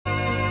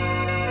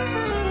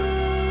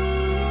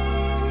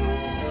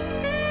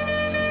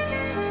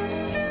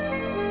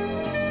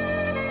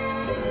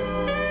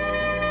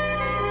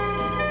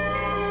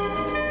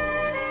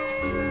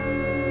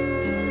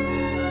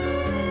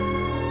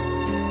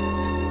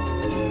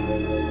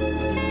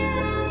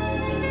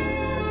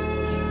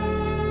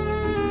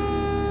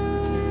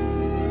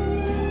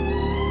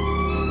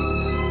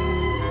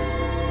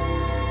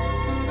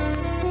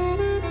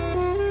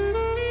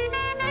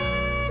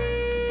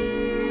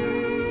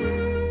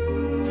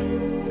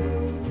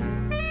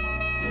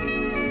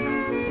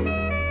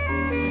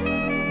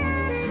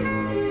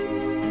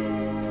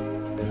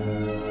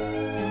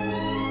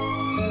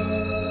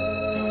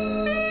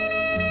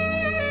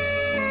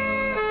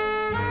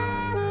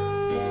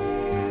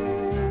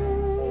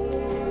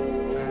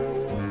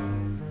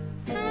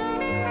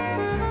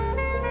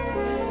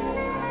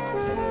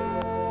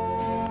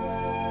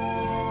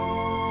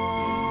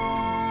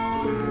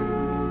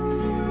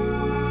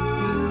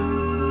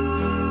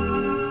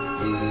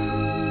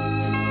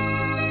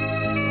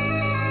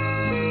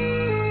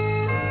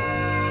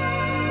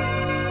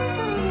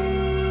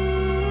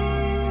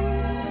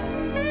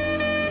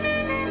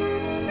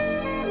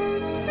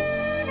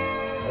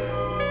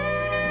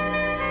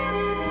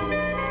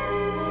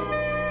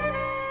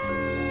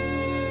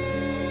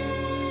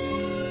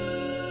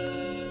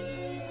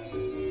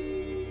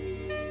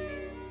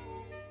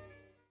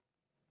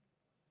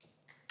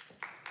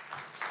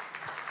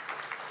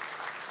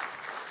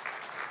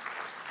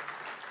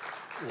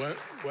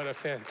What a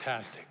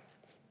fantastic.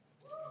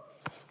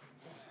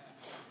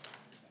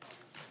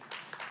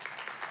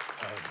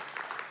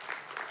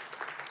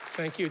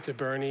 Thank you to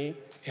Bernie,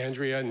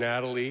 Andrea,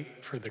 Natalie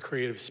for the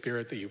creative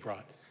spirit that you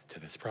brought to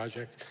this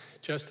project.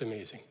 Just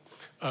amazing.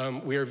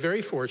 We are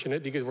very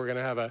fortunate because we're going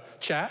to have a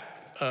chat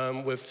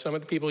with some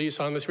of the people you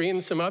saw on the screen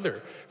and some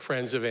other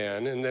friends of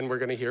Ann, and then we're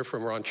going to hear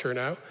from Ron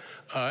Chernow.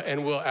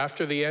 And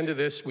after the end of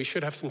this, we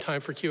should have some time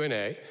for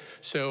Q&A.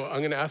 So I'm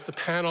going to ask the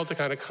panel to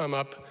kind of come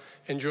up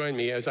and join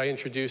me as I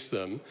introduce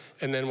them,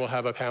 and then we'll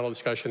have a panel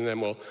discussion, and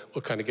then we'll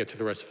kind of get to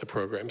the rest of the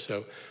program.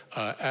 So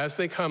as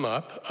they come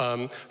up,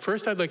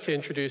 first I'd like to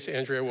introduce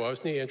Andrea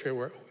Wozny.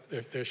 Andrea,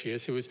 there she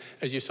is, who was,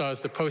 as you saw, is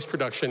the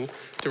post-production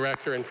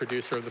director and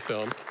producer of the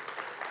film.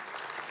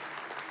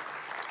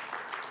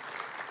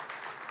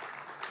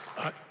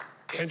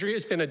 Andrea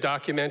has been a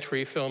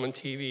documentary, film, and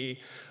TV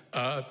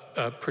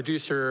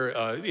producer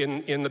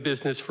in the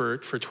business for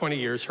 20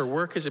 years. Her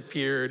work has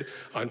appeared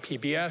on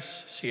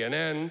PBS,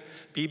 CNN,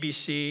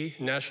 BBC,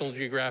 National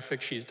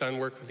Geographic. She's done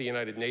work with the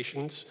United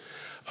Nations.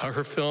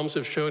 Her films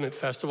have shown at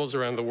festivals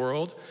around the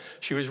world.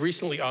 She was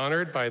recently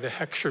honored by the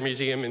Heckscher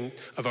Museum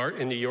of Art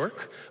in New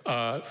York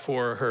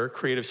for her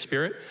creative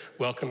spirit.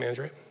 Welcome,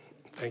 Andrea.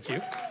 Thank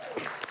you.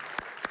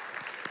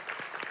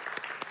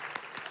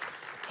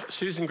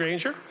 Susan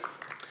Granger,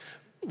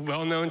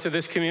 well known to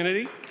this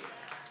community.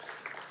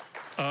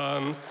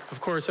 Of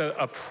course,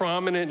 a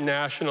prominent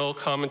national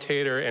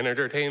commentator and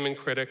entertainment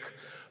critic.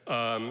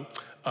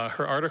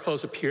 Her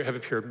articles have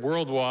appeared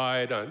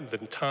worldwide on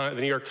the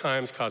New York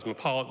Times,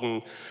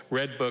 Cosmopolitan,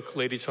 Red Book,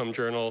 Ladies' Home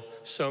Journal,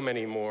 so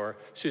many more.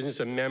 Susan's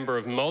a member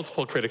of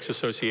multiple critics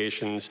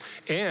associations,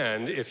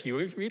 and if you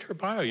read her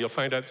bio, you'll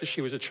find out that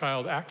she was a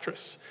child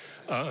actress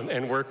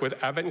and worked with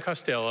Abbott and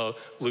Costello,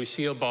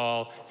 Lucille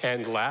Ball,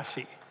 and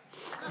Lassie.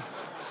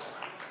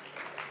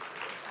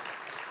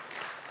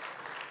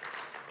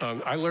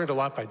 I learned a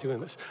lot by doing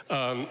this.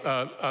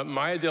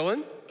 Maya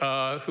Dillon,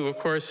 who of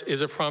course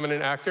is a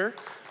prominent actor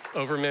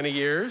over many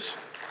years.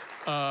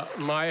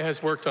 Maya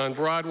has worked on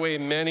Broadway,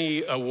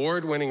 many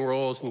award-winning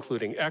roles,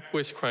 including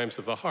Equus, Crimes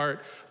of the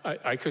Heart.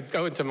 I could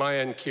go into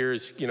Maya and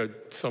Keir's,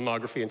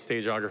 filmography and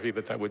stageography,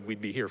 but we'd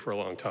be here for a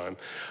long time.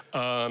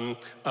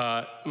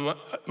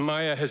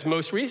 Maya has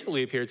most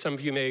recently appeared. Some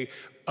of you may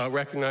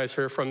recognize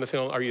her from the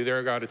film Are You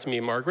There, God? It's Me,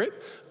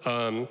 Margaret,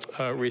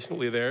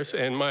 recently theirs.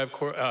 And Maya, of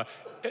course,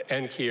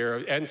 and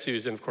Keir and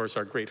Susan, of course,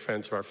 are great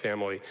friends of our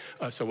family.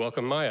 So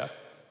welcome, Maya.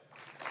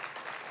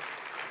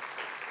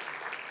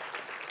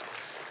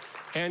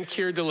 Ann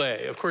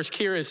Chernow. Of course,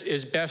 Keir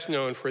is best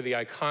known for the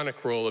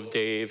iconic role of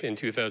Dave in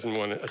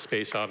 2001, A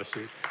Space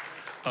Odyssey.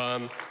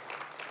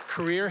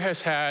 Keir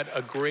has had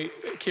a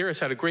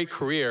great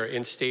career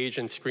in stage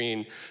and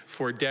screen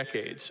for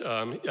decades.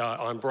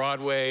 On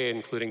Broadway,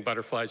 including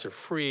Butterflies Are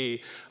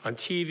Free. On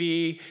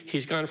TV,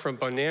 he's gone from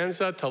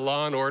Bonanza to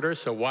Law and Order,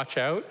 so watch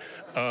out.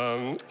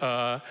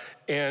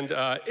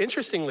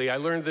 Interestingly, I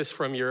learned this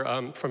from you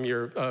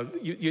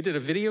did a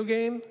video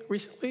game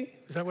recently?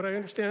 Is that what I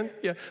understand?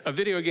 Yeah, a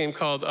video game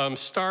called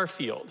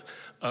Starfield.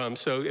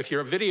 So if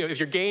you're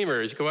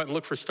gamers, go out and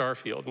look for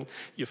Starfield, and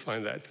you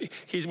find that.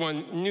 He's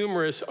won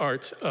numerous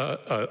arts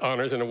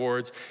honors and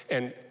awards,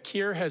 and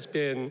Keir has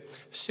been,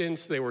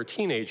 since they were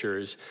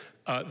teenagers,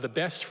 the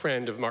best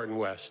friend of Martin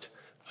West.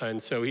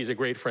 And so he's a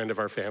great friend of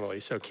our family.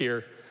 So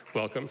Keir,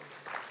 welcome.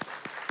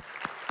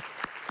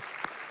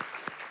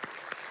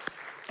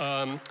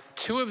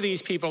 Two of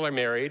these people are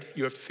married.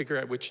 You have to figure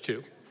out which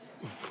two.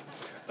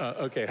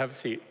 Okay, have a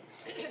seat.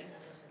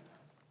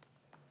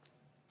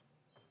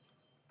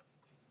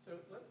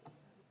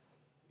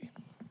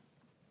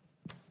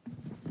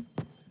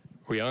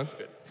 We on?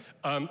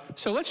 Good.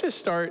 So let's just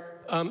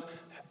start.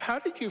 How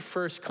did you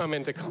first come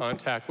into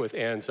contact with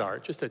Ann's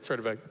art? Just a sort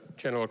of a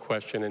general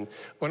question. And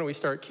why don't we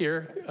start,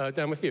 Keir,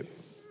 down with you?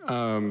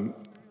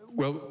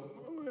 Well,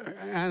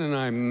 Ann and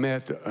I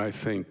met, I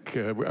think,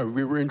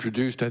 we were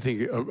introduced, I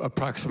think,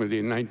 approximately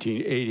in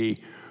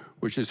 1980,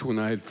 which is when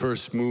I had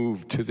first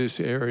moved to this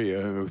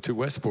area, to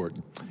Westport.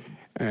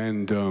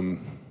 And,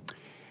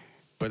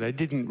 but I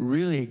didn't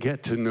really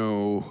get to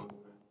know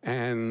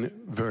Ann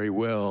very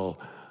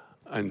well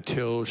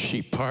until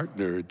she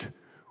partnered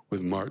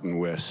with Martin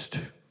West,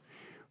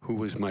 who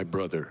was my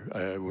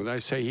brother. When I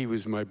say he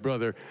was my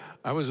brother,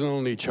 I was an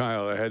only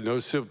child. I had no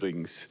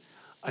siblings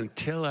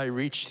until I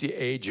reached the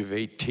age of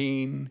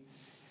 18,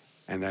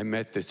 and I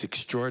met this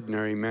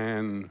extraordinary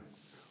man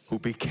who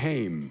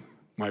became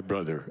my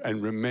brother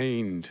and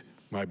remained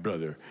my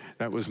brother.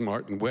 That was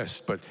Martin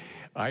West, but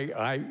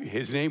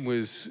his name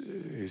was,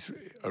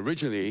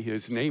 originally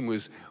his name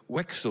was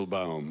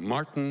Wechselbaum,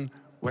 Martin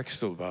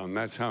Wechselbaum.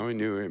 That's how I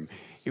knew him.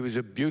 He was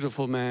a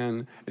beautiful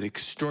man, an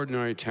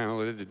extraordinary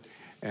talented,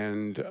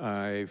 and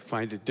I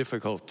find it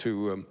difficult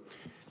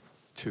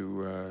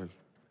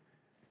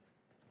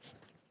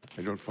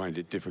I don't find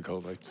it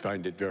difficult. I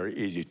find it very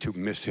easy to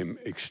miss him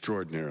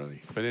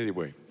extraordinarily. But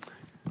anyway,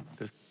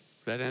 does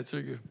that answer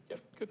you? Yep,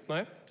 good.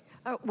 Maya?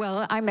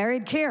 Well, I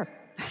married Keir.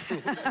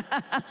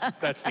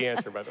 That's the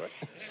answer, by the way.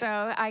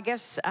 So I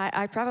guess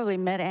I probably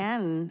met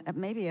Ann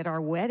maybe at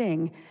our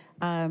wedding,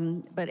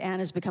 but Ann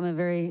has become a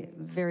very,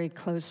 very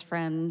close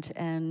friend,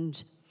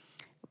 and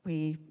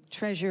we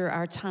treasure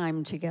our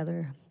time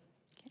together.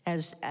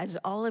 As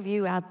all of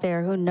you out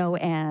there who know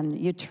Ann,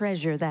 you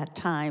treasure that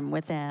time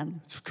with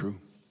Ann. It's true.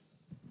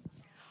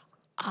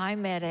 I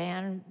met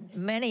Ann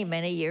many,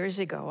 many years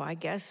ago, I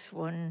guess,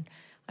 when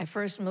I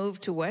first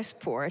moved to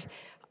Westport,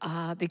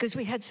 because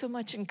we had so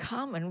much in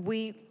common.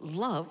 We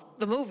loved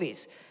the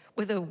movies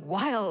with a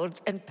wild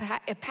and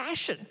a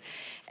passion.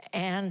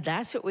 And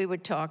that's what we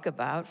would talk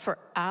about for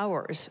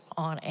hours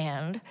on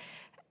end.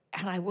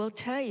 And I will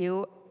tell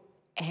you,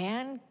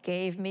 Ann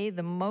gave me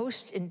the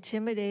most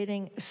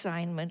intimidating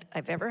assignment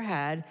I've ever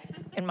had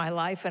in my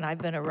life, and I've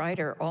been a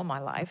writer all my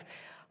life,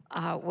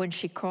 when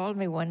she called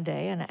me one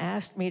day and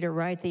asked me to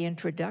write the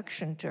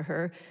introduction to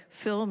her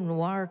film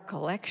noir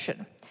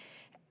collection.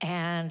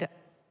 And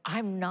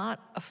I'm not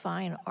a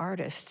fine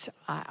artist.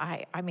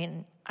 I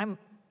mean, I'm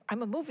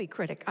a movie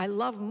critic. I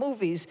love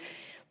movies,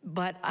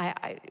 but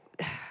I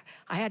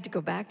had to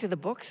go back to the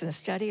books and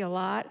study a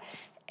lot.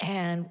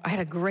 And I had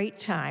a great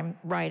time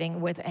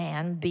writing with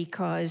Ann,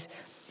 because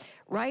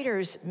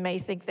writers may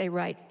think they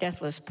write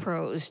deathless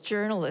prose.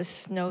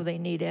 Journalists know they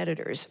need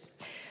editors.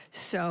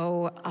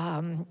 So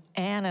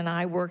Ann and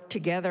I worked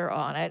together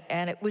on it,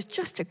 and it was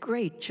just a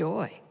great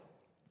joy.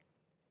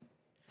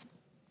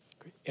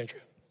 Great.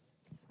 Andrea?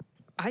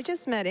 I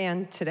just met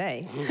Ann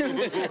today,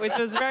 which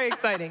was very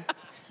exciting.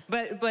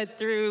 But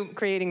through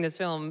creating this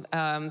film,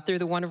 through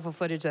the wonderful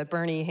footage that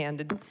Bernie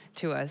handed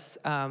to us,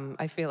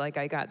 I feel like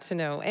I got to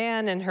know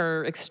Ann and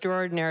her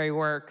extraordinary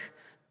work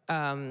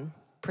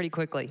pretty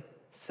quickly.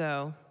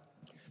 So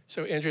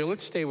Andrea,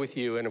 let's stay with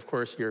you, and of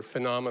course your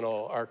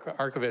phenomenal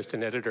archivist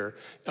and editor,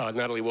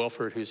 Natalie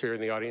Wolford, who's here in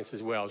the audience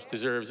as well,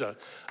 deserves a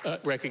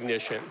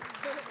recognition.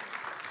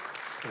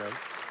 You know,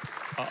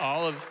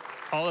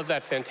 all of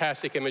that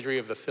fantastic imagery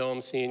of the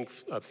film scene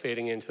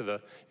fading into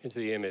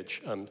the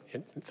image.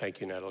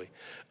 Thank you, Natalie.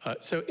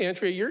 So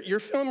Andrea, your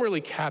film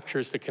really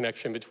captures the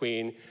connection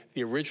between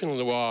the original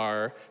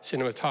noir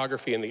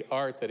cinematography and the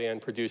art that Ann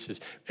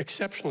produces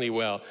exceptionally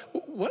well.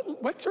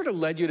 What sort of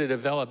led you to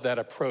develop that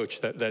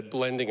approach, that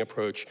blending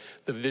approach,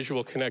 the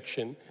visual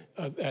connection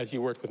as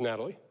you worked with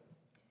Natalie?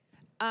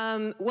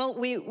 Well,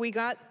 we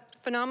got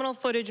phenomenal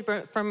footage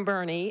from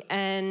Bernie,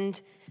 and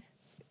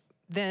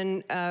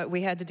then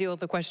we had to deal with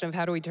the question of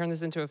how do we turn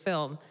this into a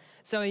film.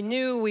 So I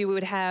knew we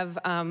would have,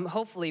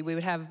 hopefully, we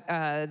would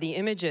have the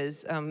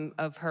images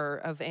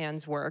of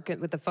Ann's work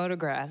with the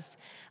photographs.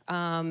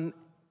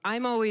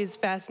 I'm always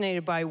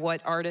fascinated by what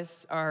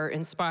artists are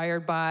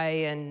inspired by,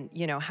 and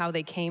how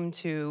they came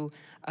to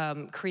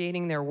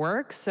creating their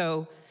work.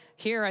 So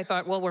here I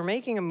thought, well, we're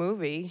making a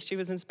movie. She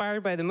was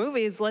inspired by the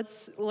movies.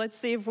 Let's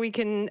see if we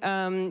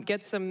can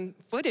get some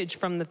footage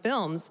from the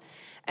films.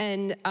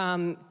 And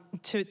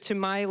to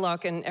my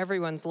luck and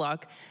everyone's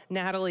luck,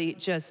 Natalie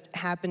just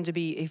happened to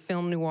be a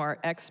film noir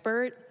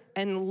expert,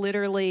 and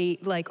literally,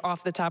 like,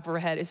 off the top of her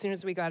head, as soon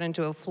as we got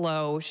into a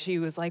flow, she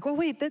was like, "Oh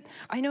wait,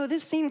 I know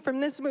this scene from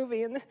this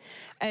movie,"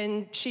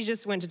 and she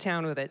just went to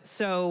town with it.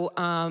 So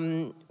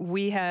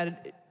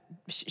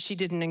she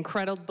did an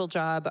incredible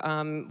job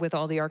with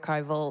all the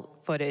archival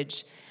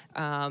footage,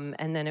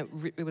 and then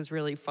it was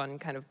really fun,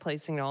 kind of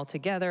placing it all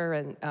together,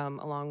 and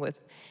along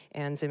with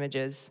Ann's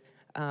images.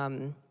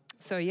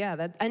 So yeah,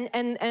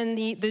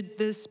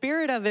 the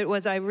spirit of it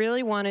was, I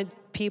really wanted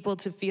people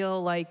to feel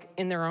like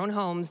in their own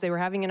homes they were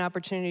having an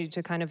opportunity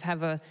to kind of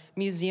have a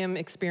museum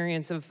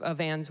experience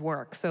of Ann's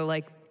work. So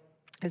like,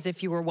 as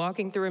if you were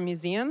walking through a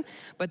museum,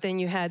 but then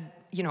you had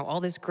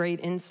all this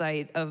great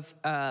insight of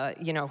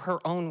her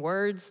own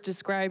words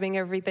describing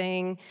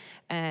everything,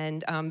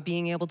 and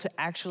being able to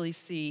actually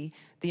see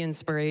the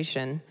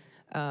inspiration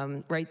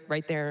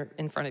right there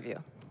in front of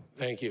you.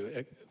 Thank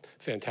you.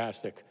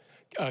 Fantastic.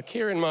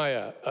 Keir and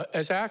Maya,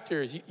 as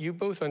actors, you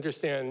both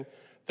understand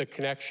the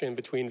connection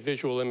between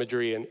visual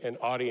imagery and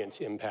audience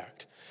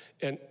impact.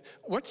 And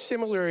what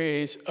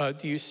similarities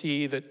do you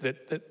see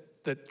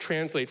that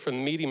translate from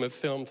the medium of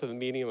film to the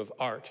medium of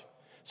art?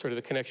 Sort of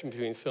the connection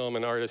between film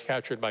and art as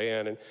captured by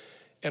Ann.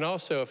 And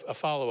also a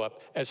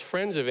follow-up, as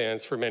friends of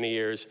Ann's for many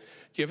years, do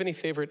you have any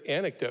favorite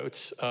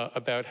anecdotes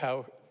about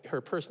how her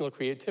personal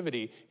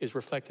creativity is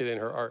reflected in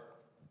her art?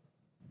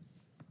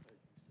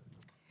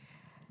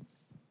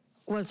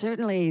 Well,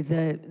 certainly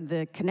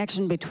the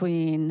connection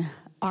between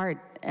art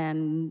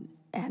and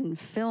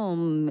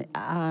film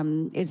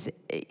is,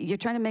 you're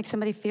trying to make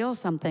somebody feel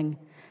something.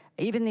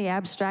 Even the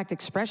abstract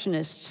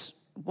expressionists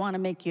want to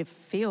make you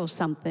feel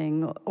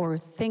something or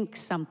think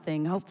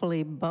something,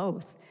 hopefully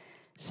both.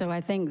 So I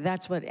think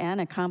that's what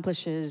Ann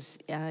accomplishes,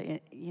 the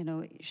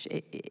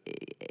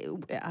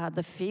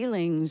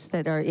feelings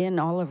that are in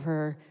all of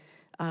her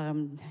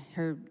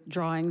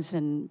drawings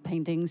and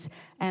paintings.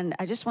 And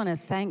I just want to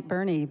thank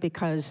Bernie,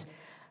 because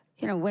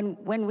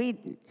when we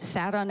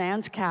sat on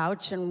Ann's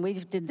couch and we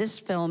did this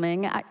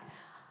filming,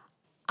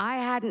 I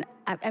hadn't,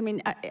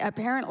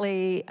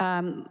 apparently,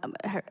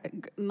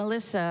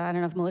 Melissa, I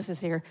don't know if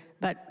Melissa's here,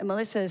 but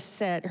Melissa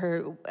said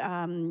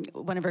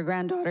one of her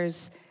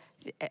granddaughters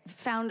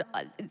found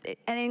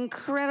an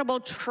incredible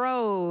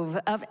trove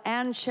of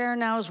Ann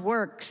Chernow's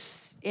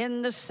works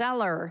in the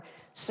cellar.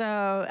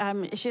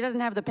 So she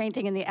doesn't have the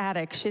painting in the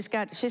attic. She's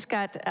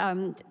got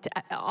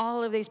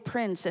all of these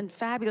prints and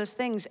fabulous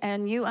things,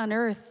 and you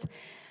unearthed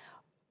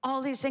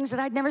all these things that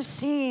I'd never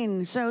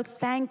seen. So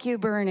thank you,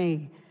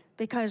 Bernie,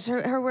 because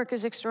her work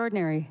is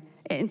extraordinary.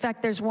 In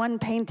fact, there's one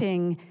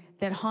painting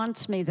that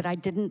haunts me that I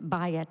didn't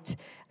buy it.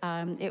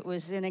 It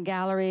was in a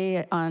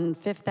gallery on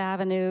Fifth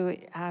Avenue,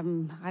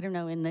 I don't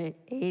know, in the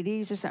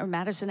 80s or something, or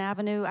Madison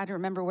Avenue. I don't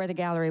remember where the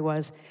gallery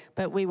was,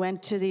 but we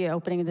went to the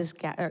opening of this,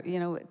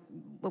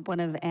 one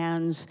of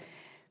Ann's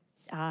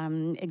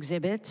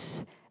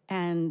exhibits,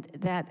 and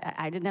that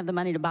I didn't have the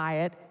money to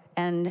buy it,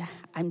 and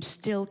I'm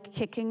still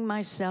kicking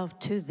myself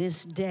to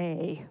this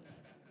day.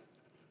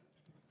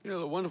 You know,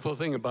 the wonderful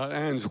thing about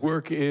Ann's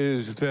work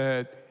is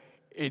that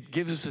it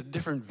gives us a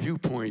different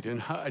viewpoint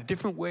and a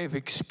different way of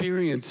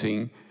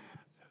experiencing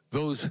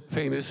those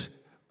famous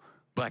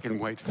black and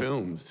white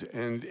films.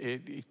 And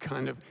it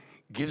kind of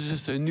gives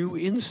us a new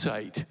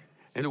insight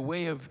and a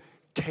way of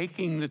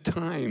taking the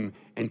time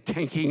and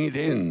taking it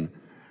in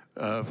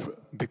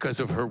because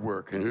of her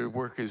work. And her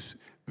work is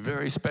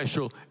very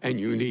special and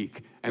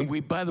unique. And we,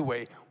 by the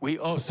way, we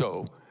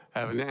also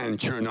have an Ann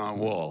Chernow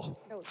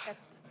wall. Oh,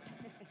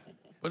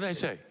 What did I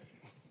say?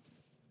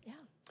 Yeah.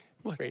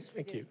 What? Great,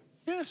 thank you.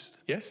 Yes.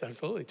 Yes,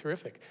 absolutely,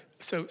 terrific.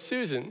 So,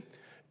 Susan,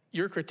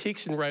 your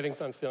critiques and writings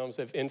on films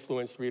have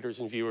influenced readers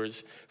and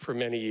viewers for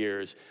many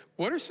years.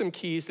 What are some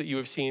keys that you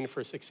have seen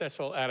for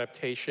successful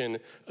adaptation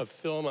of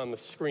film on the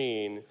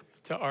screen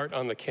to art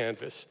on the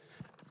canvas?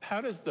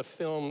 How does the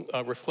film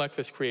reflect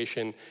this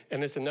creation?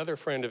 And as another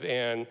friend of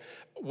Ann,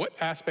 what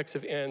aspects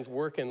of Ann's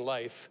work and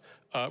life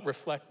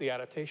reflect the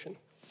adaptation?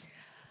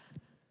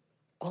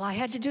 Well, I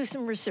had to do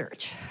some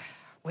research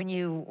when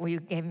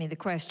you gave me the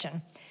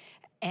question.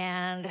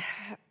 And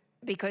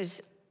because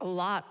a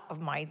lot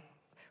of my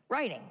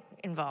writing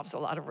involves a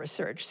lot of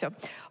research. So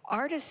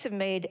artists have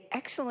made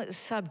excellent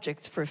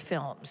subjects for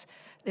films.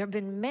 There have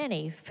been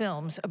many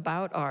films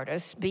about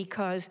artists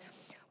because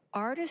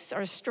artists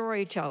are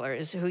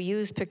storytellers who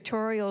use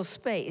pictorial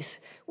space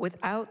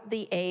without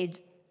the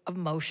aid of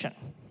motion.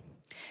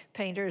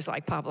 Painters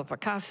like Pablo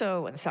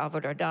Picasso and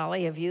Salvador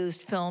Dali have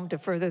used film to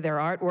further their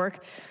artwork.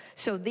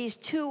 So these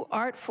two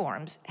art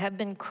forms have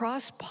been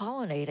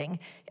cross-pollinating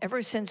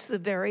ever since the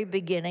very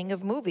beginning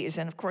of movies.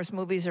 And of course,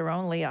 movies are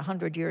only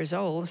 100 years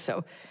old,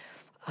 so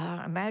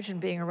imagine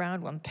being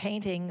around when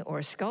painting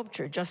or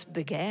sculpture just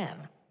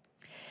began.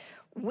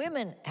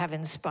 Women have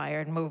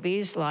inspired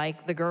movies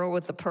like The Girl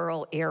with the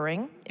Pearl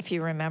Earring, if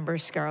you remember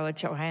Scarlett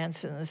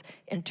Johansson's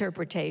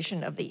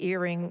interpretation of the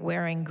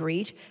earring-wearing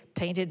Greet,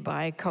 painted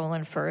by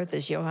Colin Firth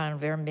as Johann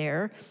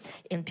Vermeer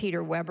in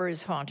Peter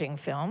Weber's haunting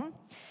film.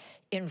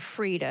 In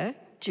Frida,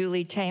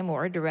 Julie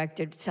Taymor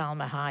directed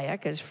Salma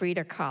Hayek as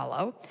Frida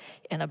Kahlo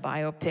in a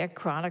biopic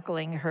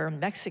chronicling her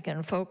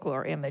Mexican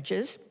folklore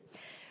images.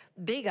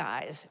 Big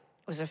Eyes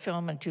was a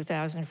film in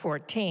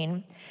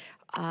 2014,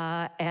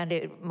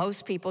 and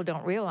most people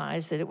don't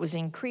realize that it was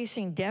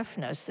increasing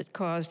deafness that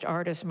caused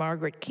artist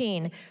Margaret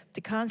Keane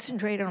to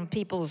concentrate on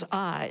people's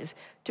eyes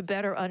to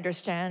better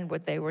understand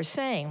what they were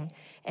saying.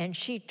 And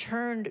she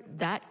turned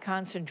that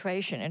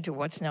concentration into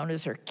what's known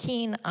as her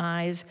Keen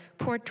Eyes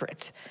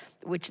portraits,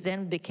 which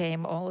then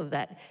became all of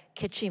that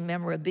kitschy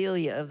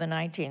memorabilia of the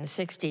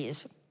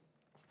 1960s.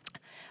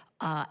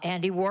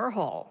 Andy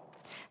Warhol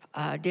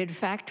did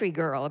Factory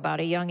Girl about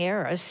a young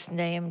heiress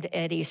named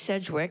Edie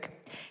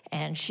Sedgwick,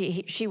 and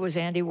she was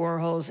Andy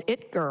Warhol's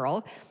it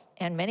girl,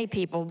 and many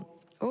people,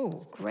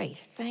 oh, great,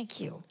 thank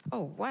you.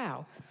 Oh,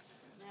 wow.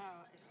 No,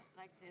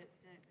 like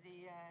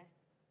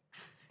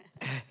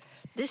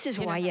This is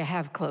why you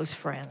have close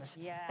friends.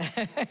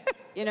 Yeah.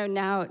 You know,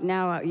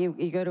 now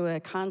you go to a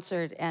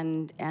concert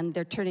and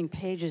they're turning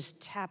pages,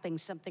 tapping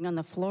something on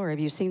the floor. Have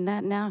you seen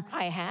that now?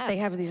 I have. They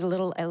have these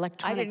little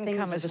electronic things. I didn't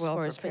come with as the well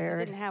scores, prepared. But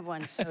you didn't have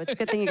one, so it's a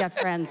good thing you got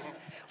friends.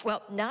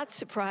 Well, not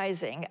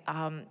surprisingly,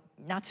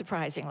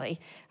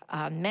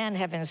 men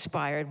have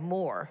inspired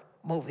more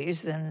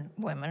movies than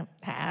women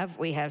have.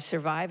 We have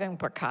Surviving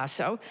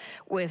Picasso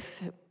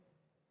with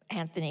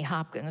Anthony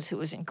Hopkins, who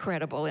was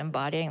incredible,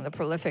 embodying the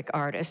prolific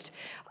artist,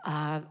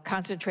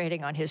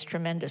 concentrating on his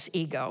tremendous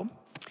ego.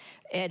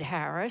 Ed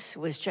Harris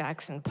was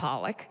Jackson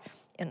Pollock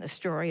in the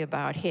story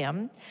about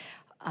him.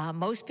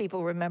 Most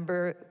people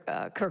remember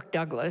Kirk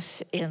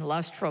Douglas in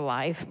Lust for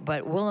Life,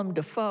 but Willem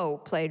Dafoe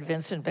played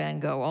Vincent van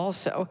Gogh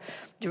also,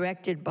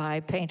 directed by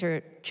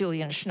painter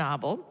Julian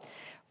Schnabel.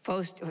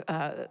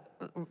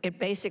 It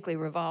basically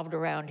revolved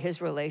around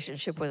his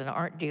relationship with an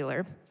art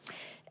dealer.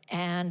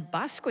 And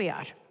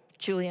Basquiat,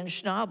 Julian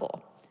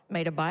Schnabel,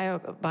 made a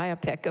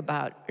biopic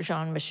about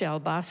Jean-Michel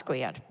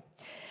Basquiat.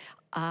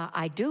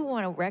 I do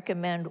want to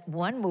recommend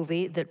one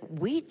movie that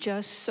we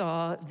just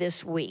saw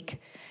this week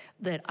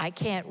that I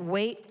can't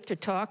wait to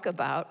talk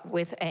about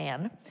with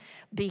Ann,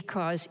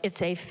 because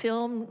it's a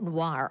film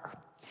noir.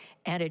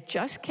 And it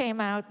just came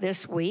out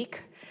this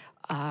week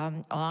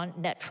on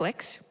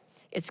Netflix.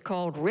 It's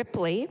called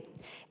Ripley,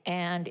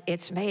 and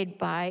it's made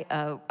by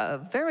a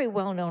very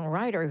well-known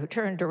writer who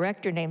turned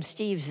director named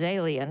Steve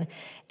Zalian.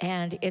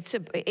 And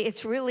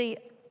it's really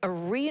a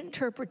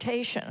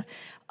reinterpretation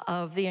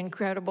of the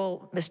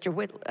incredible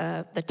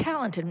the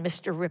talented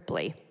Mr.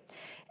 Ripley.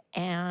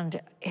 And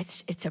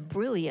it's a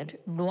brilliant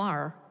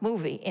noir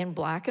movie in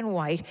black and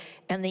white,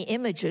 and the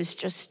images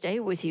just stay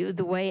with you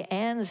the way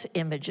Ann's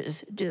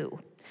images do.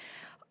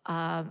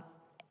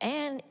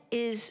 Ann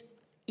is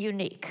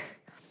unique.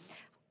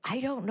 I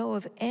don't know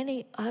of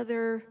any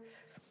other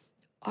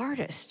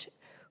artist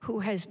who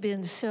has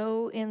been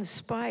so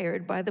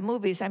inspired by the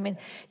movies. I mean,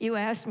 you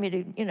asked me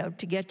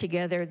to get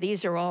together.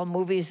 These are all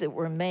movies that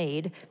were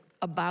made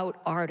about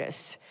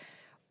artists,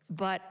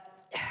 but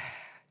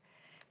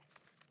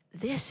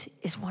this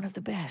is one of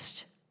the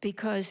best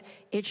because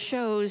it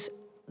shows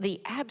the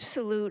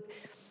absolute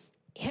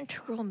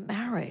integral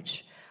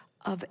marriage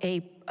of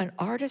an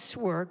artist's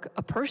work,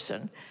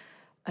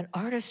 an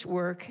artist's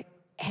work,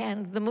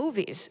 and the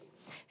movies.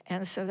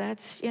 And so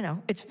that's,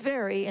 it's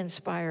very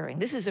inspiring.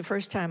 This is the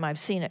first time I've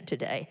seen it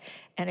today,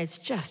 and it's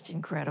just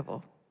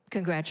incredible.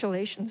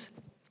 Congratulations.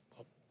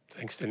 Well,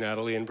 thanks to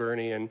Natalie and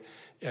Bernie and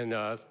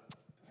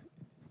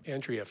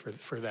Andrea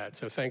for that.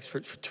 So thanks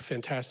for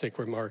fantastic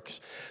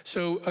remarks.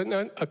 So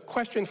a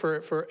question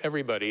for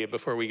everybody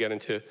before we get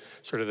into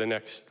sort of the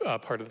next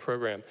part of the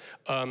program.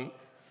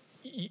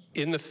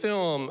 In the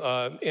film,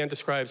 Ann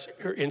describes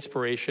her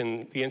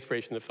inspiration, the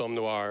inspiration the film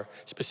noir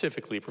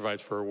specifically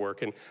provides for her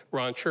work. And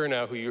Ron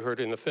Chernow, who you heard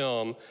in the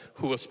film,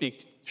 who will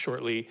speak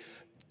shortly,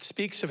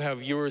 speaks of how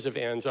viewers of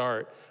Ann's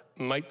art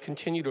might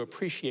continue to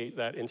appreciate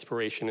that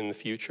inspiration in the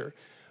future.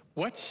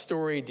 What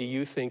story do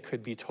you think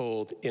could be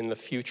told in the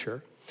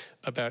future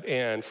about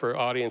Ann for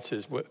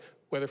audiences,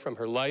 whether from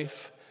her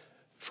life,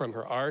 from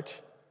her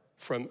art,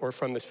 or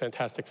from this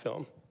fantastic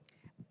film?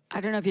 I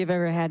don't know if you've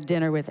ever had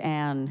dinner with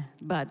Ann,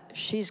 but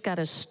she's got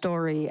a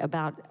story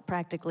about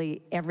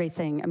practically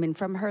everything. I mean,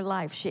 from her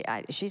life.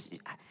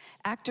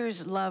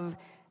 Actors love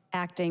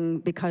acting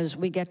because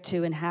we get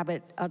to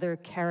inhabit other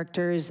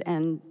characters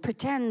and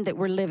pretend that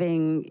we're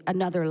living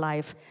another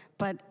life.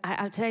 But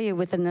I'll tell you,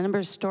 with the number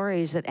of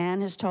stories that Ann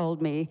has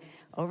told me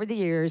over the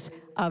years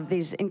of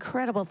these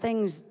incredible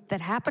things that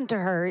happened to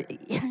her,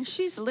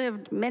 she's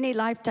lived many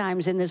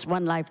lifetimes in this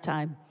one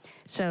lifetime.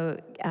 So,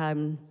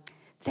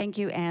 thank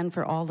you, Ann,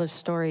 for all the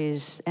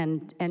stories,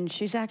 and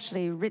she's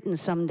actually written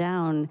some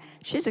down.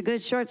 She's a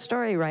good short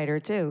story writer,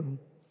 too.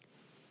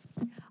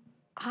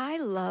 I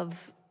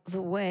love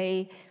the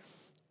way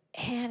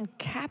Ann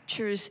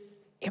captures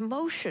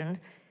emotion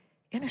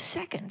in a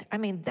second. I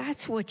mean,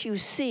 that's what you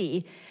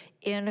see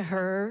in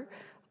her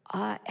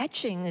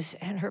etchings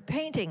and her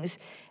paintings,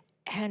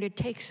 and it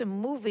takes a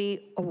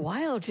movie a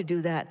while to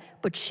do that,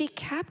 but she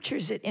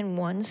captures it in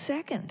 1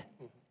 second.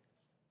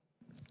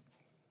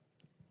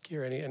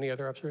 Keir, any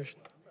other observation?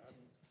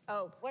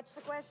 Oh, what's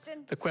the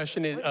question? The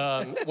question is,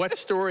 what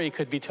story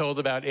could be told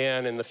about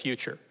Ann in the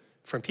future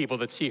from people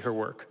that see her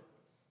work?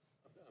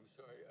 I'm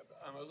sorry,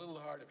 I'm a little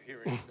hard of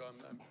hearing, so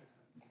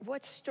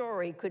What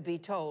story could be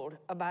told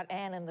about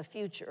Ann in the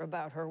future,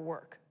 about her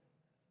work?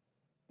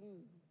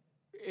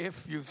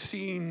 If you've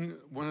seen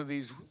one of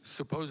these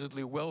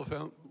supposedly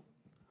well-made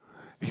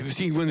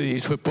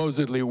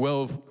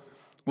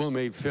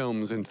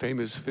films and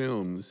famous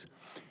films,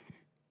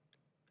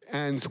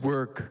 Ann's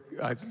work,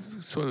 I've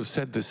sort of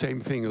said the same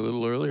thing a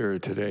little earlier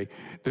today.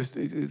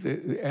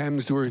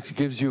 Ann's work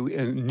gives you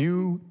a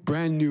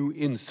brand new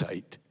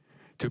insight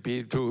to be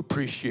able to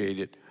appreciate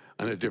it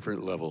on a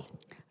different level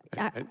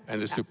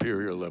and a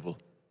superior level.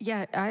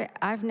 Yeah,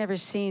 I've never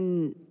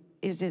seen,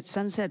 is it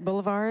Sunset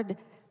Boulevard?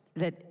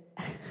 That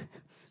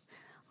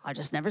I've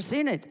just never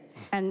seen it.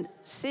 And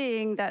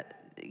seeing that,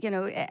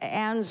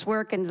 Ann's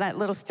work and that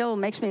little still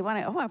makes me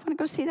I want to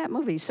go see that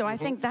movie. So I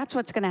think that's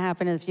what's going to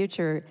happen in the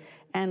future.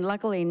 And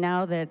luckily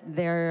now that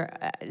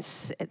they're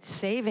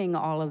saving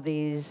all of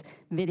these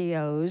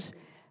videos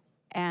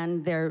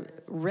and they're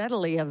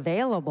readily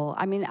available.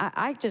 I mean,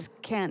 I just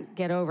can't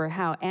get over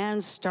how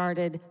Ann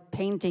started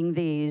painting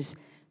these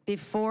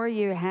before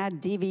you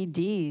had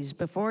DVDs,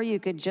 before you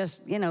could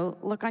just,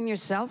 look on your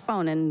cell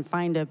phone and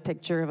find a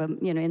picture of him,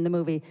 in the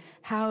movie.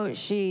 Because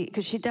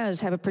she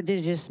does have a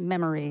prodigious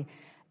memory,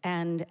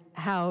 and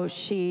how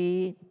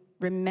she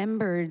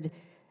remembered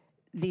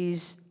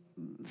these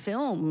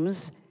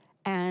films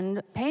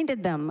and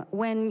painted them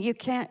when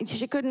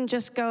she couldn't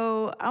just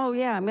go, oh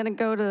yeah, I'm gonna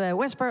go to the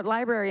Westport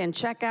Library and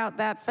check out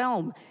that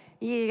film.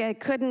 You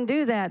couldn't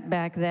do that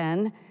back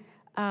then.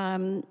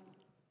 And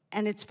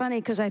it's funny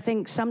because I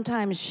think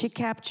sometimes she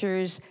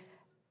captures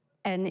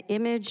an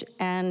image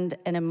and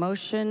an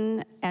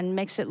emotion and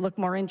makes it look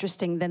more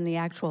interesting than the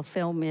actual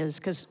film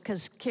is.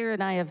 Because Keir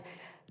and I have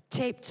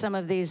taped some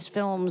of these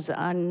films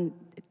on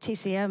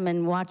TCM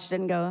and watched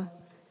and go,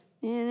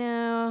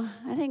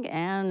 I think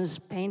Ann's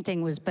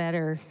painting was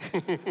better.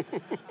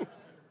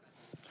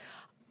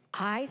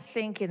 I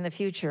think in the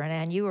future, and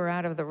Ann, you were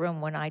out of the room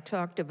when I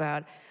talked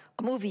about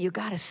a movie you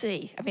gotta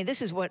see. I mean,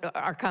 this is what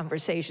our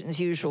conversations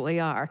usually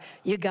are.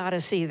 You gotta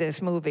see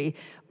this movie.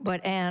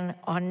 But Ann,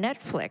 on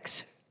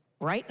Netflix,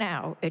 right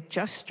now, it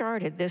just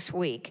started this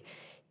week,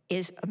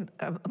 is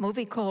a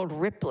movie called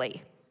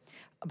Ripley,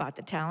 about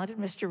the talented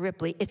Mr.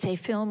 Ripley. It's a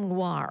film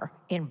noir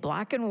in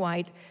black and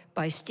white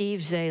by Steve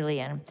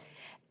Zalian.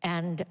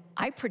 And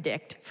I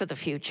predict for the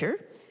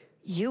future,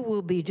 you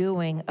will be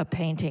doing a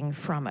painting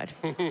from it.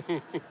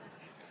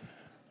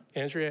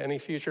 Andrea, any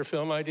future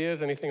film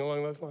ideas, anything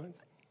along those lines?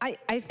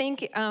 I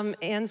think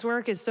Ann's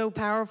work is so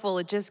powerful.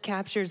 It just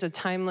captures a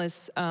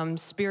timeless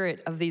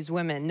spirit of these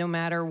women, no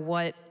matter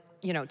what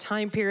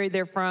time period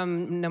they're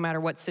from, no matter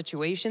what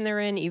situation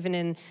they're in, even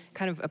in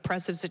kind of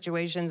oppressive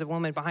situations, a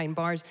woman behind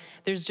bars.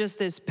 There's just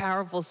this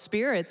powerful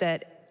spirit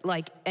that,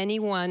 like,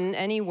 anyone,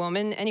 any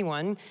woman,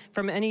 anyone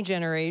from any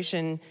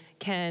generation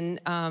can,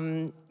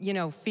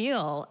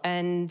 feel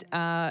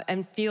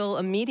and feel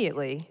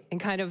immediately, and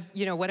kind of,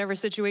 whatever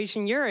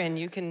situation you're in,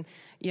 you can,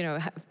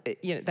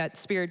 that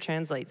spirit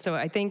translates. So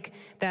I think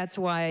that's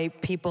why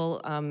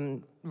people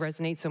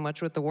resonate so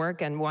much with the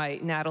work, and why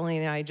Natalie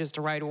and I just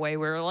right away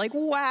we were like,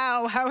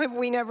 wow, how have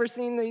we never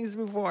seen these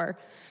before?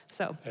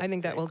 So I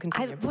think that will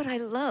continue. What I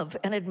love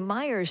and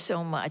admire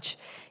so much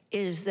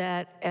is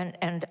that,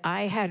 and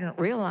I hadn't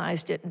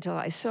realized it until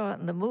I saw it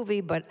in the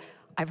movie, but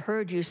I've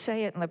heard you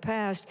say it in the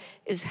past,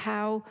 is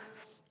how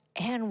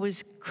Ann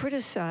was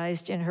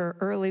criticized in her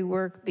early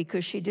work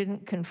because she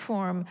didn't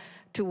conform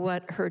to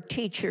what her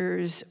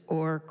teachers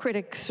or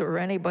critics or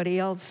anybody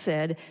else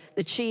said,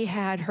 that she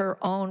had her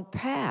own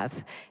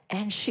path,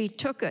 and she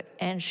took it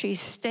and she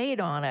stayed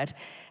on it,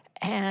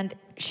 and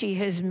she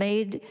has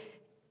made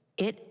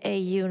it a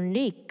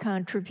unique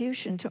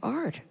contribution to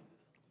art.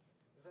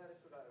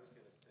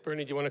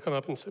 Bernie, do you want to come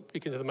up and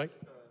speak into the mic?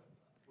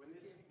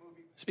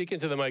 Speak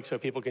into the mic so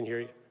people can hear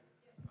you.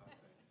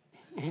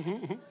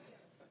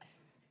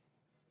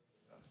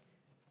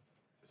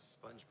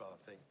 SpongeBob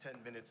thing, 10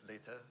 minutes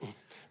later.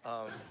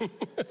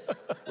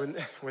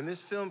 When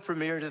this film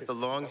premiered at the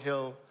Long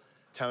Hill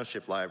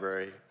Township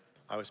Library,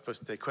 I was supposed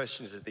to take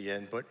questions at the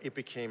end, but it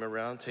became a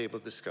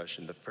roundtable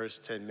discussion. The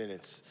first 10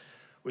 minutes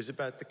was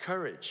about the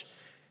courage.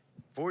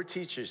 4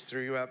 teachers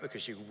threw you out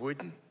because you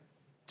wouldn't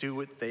do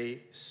what they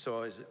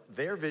saw as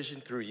their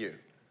vision through you.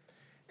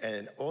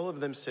 And all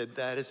of them said,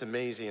 that is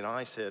amazing. And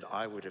I said,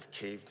 I would have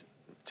caved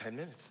 10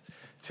 minutes.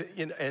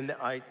 And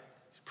I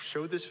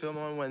showed this film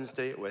on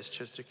Wednesday at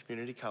Westchester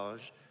Community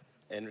College.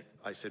 And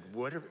I said,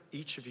 what are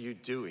each of you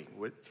doing?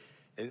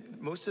 And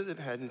most of them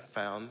hadn't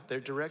found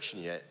their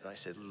direction yet. And I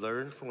said,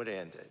 learn from what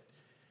Ann did.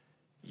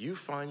 You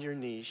find your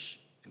niche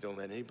and don't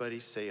let anybody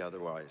say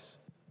otherwise.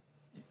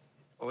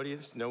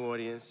 Audience, no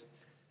audience,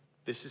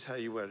 this is how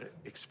you want to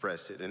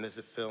express it. And there's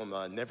a film,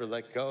 Never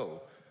Let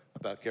Go,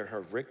 about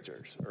Gerhard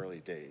Richter's early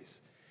days,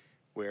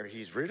 where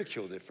he's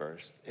ridiculed at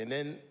first, and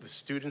then the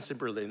students in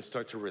Berlin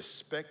start to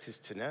respect his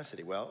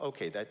tenacity. Well,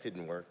 okay, that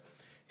didn't work,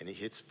 and he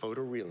hits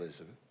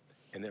photorealism,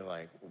 and they're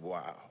like,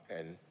 wow.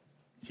 And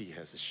he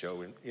has a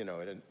show in,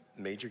 at a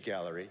major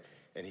gallery,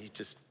 and he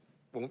just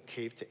won't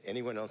cave to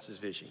anyone else's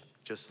vision,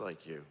 just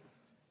like you.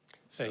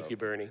 Thank you,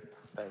 Bernie.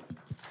 Thank you.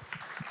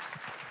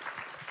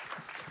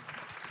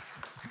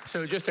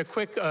 So just a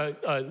quick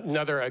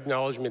another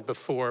acknowledgement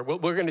before.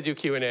 We're going to do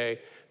Q&A.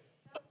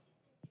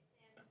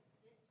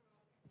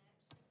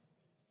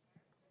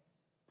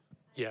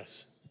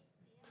 Yes.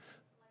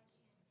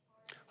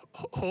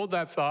 Hold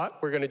that thought.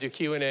 We're going to do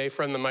Q&A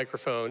from the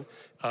microphone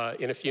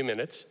in a few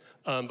minutes.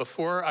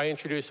 Before I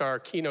introduce our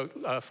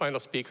keynote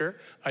final speaker,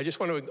 I just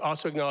want to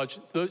also acknowledge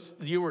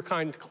you were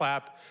kind to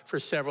clap for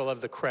several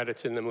of the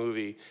credits in the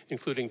movie,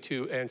 including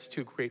Ann's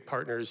two great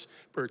partners,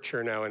 Bert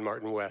Chernow and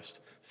Martin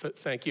West. So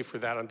thank you for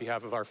that on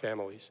behalf of our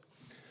families.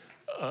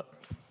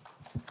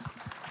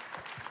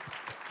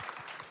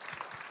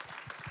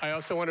 I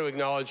also want to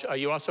acknowledge,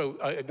 you also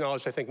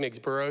acknowledged, I think, Miggs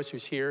Burrows,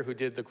 who's here, who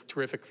did the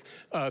terrific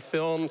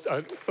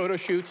photo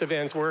shoots of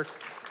Ann's work,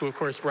 who, of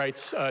course,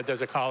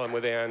 does a column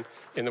with Ann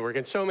in the work.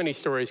 And so many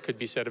stories could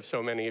be said of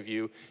so many of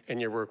you and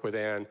your work with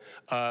Ann.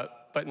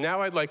 But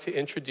now I'd like to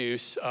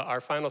introduce our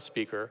final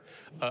speaker,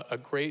 a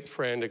great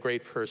friend, a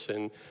great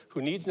person,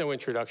 who needs no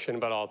introduction,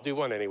 but I'll do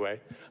one anyway.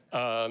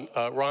 Ron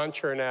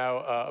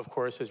Chernow, of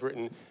course, has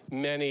written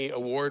many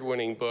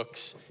award-winning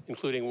books,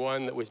 including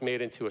one that was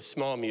made into a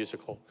small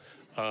musical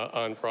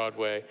on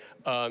Broadway.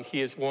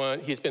 He's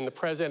been the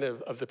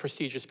president of the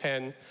prestigious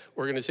Penn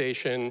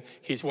organization.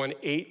 He's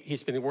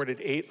been awarded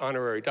 8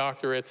 honorary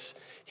doctorates.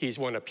 He's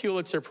won a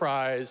Pulitzer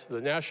Prize,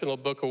 the National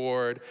Book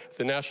Award,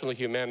 the National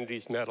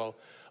Humanities Medal.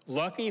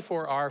 Lucky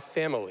for our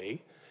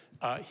family,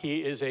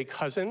 he is a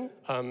cousin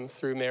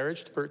through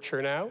marriage to Bert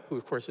Chernow, who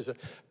of course is a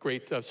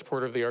great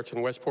supporter of the arts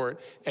in Westport,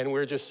 and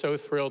we're just so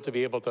thrilled to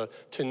be able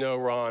to know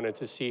Ron and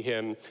to see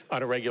him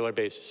on a regular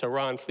basis. So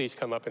Ron, please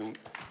come up and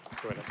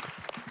join us.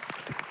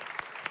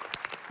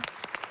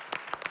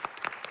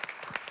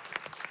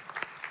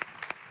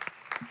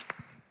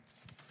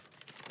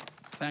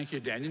 Thank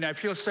you, Dan. I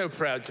feel so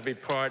proud to be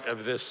part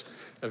of this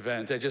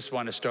event. I just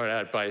want to start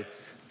out by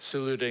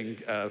saluting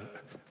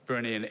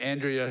Bernie and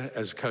Andrea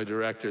as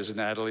co-directors,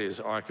 Natalie as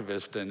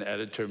archivist and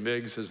editor,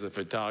 Miggs as the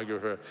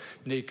photographer,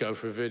 Nico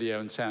for video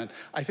and sound.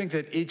 I think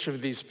that each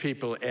of these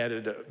people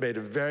made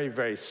a very,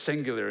 very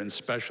singular and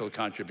special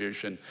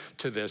contribution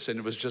to this, and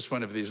it was just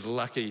one of these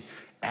lucky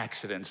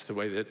accidents, the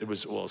way that it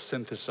was all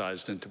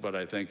synthesized into what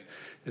I think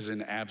is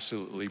an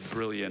absolutely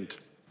brilliant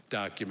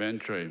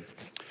documentary.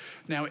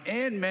 Now,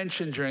 Ann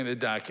mentioned during the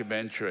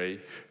documentary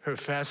her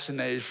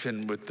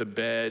fascination with the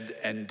bad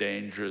and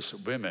dangerous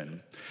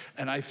women.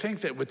 And I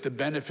think that with the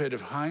benefit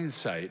of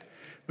hindsight,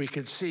 we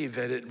could see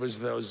that it was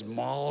those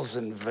molls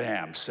and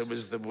vamps. It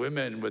was the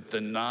women with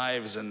the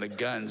knives and the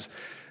guns.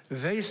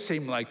 They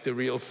seem like the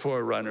real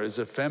forerunners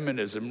of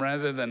feminism,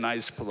 rather than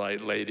nice,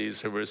 polite ladies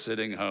who were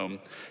sitting home,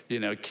 you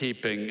know,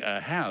 keeping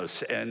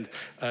house. And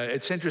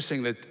it's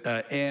interesting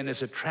that Ann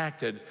is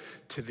attracted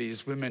to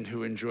these women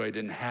who enjoyed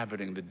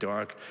inhabiting the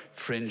dark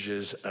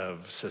fringes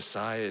of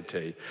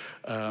society.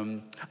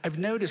 I've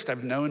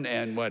known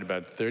Ann,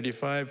 about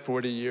 35,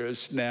 40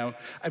 years now.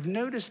 I've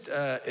noticed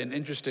an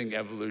interesting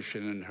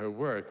evolution in her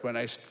work. When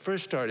I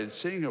first started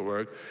seeing her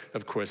work,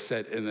 of course,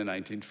 set in the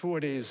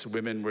 1940s,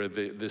 women were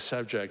the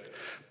subject.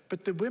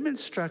 But the women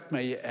struck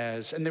me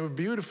as, and they were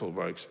beautiful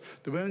works,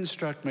 the women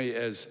struck me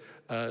as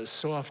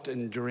soft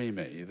and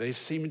dreamy. They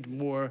seemed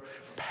more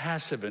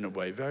passive in a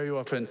way. Very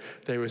often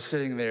they were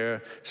sitting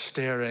there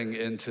staring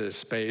into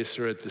space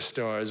or at the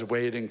stars,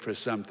 waiting for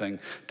something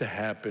to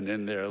happen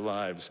in their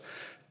lives.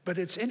 But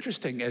it's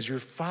interesting, as you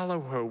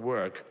follow her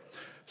work,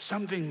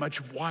 something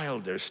much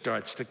wilder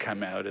starts to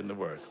come out in the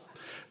work.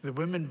 The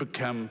women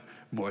become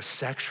more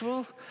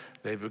sexual,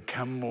 they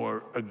become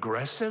more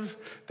aggressive,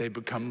 they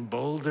become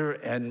bolder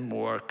and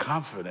more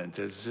confident,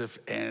 as if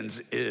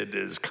Ann's id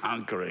is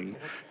conquering,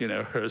 you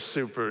know, her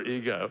super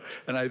ego.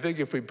 And I think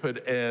if we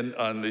put Ann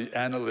on the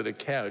analytic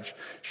couch,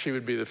 she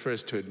would be the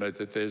first to admit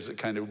that there's a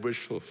kind of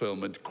wish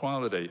fulfillment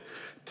quality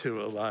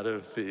to a lot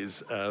of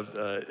these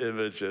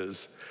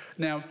images.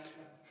 Now,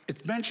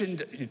 it's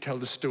mentioned, you tell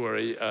the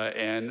story,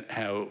 Ann,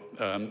 how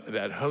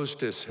that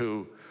hostess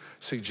who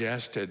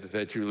suggested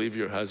that you leave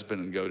your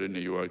husband and go to New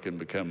York and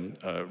become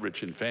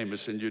rich and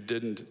famous, and you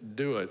didn't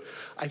do it.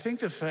 I think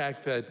the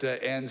fact that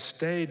Ann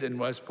stayed in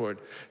Westport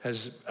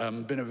has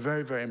been a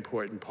very, very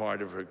important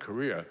part of her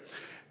career.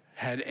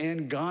 Had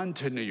Ann gone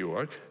to New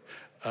York,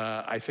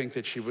 I think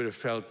that she would have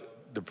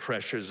felt the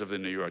pressures of the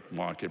New York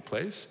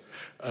marketplace,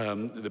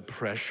 the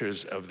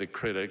pressures of the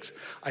critics.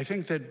 I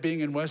think that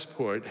being in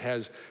Westport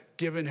has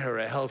given her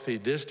a healthy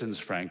distance,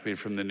 frankly,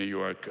 from the New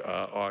York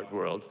art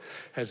world,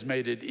 has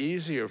made it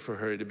easier for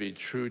her to be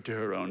true to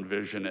her own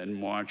vision and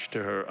march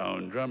to her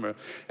own drummer,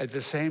 at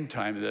the same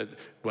time that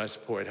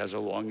Westport has a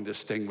long,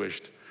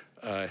 distinguished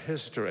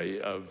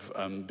history of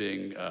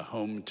being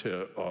home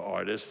to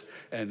artists.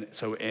 And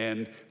so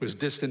Ann was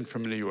distant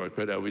from New York,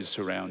 but always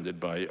surrounded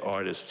by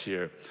artists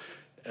here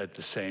at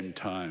the same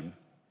time.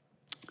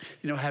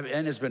 You know,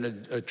 Ann has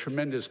been a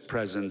tremendous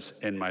presence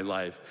in my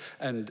life,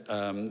 and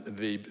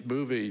the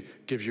movie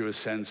gives you a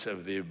sense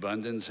of the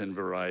abundance and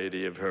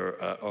variety of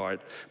her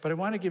art. But I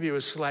want to give you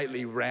a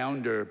slightly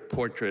rounder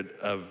portrait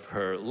of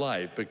her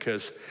life,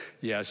 because,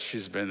 yes,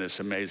 she's been this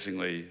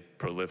amazingly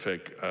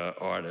prolific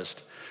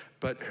artist,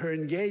 but her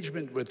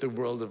engagement with the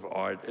world of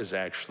art is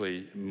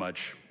actually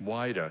much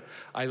wider.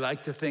 I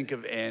like to think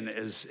of Ann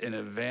as an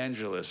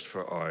evangelist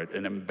for art,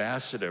 an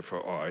ambassador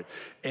for art.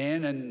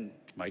 Ann and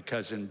my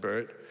cousin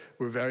Bert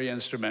were very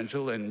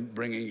instrumental in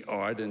bringing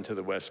art into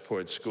the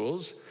Westport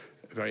schools,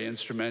 very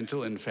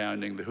instrumental in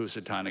founding the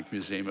Housatonic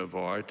Museum of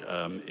Art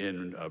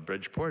in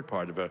Bridgeport,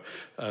 part of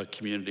a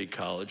community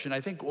college. And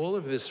I think all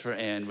of this for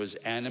Ann was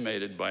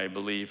animated by a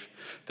belief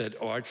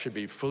that art should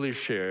be fully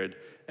shared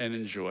and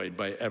enjoyed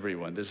by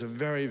everyone. There's a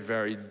very,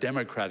 very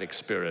democratic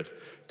spirit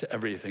to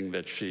everything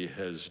that she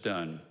has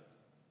done.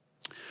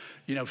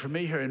 You know, for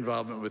me, her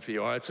involvement with the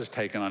arts has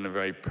taken on a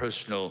very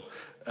personal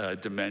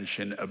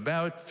dimension.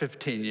 About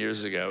 15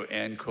 years ago,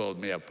 Ann called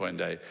me up one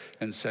day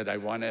and said, I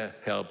want to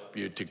help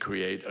you to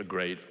create a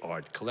great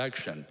art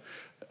collection.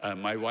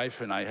 My wife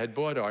and I had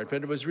bought art,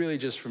 but it was really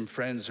just from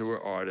friends who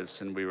were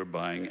artists, and we were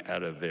buying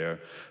out of their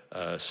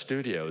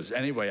studios.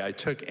 Anyway, I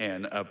took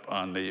Ann up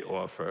on the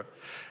offer,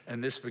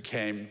 and this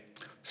became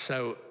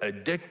so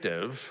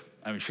addictive.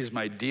 I mean, she's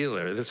my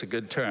dealer, that's a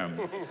good term.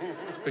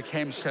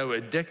 Became so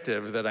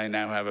addictive that I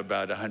now have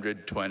about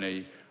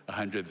 120,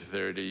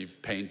 130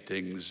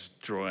 paintings,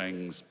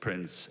 drawings,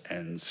 prints,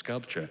 and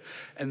sculpture.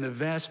 And the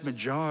vast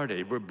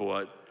majority were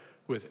bought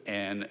with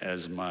Ann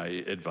as my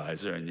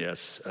advisor and,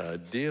 yes,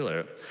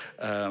 dealer.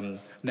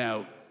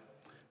 Now,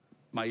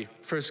 my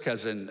first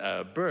cousin,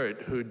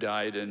 Bert, who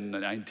died in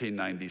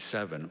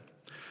 1997,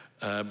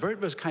 Bert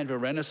was kind of a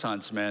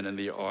Renaissance man in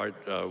the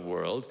art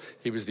world.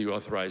 He was the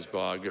authorized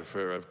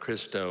biographer of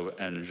Christo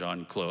and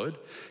Jean-Claude.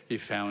 He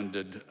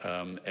founded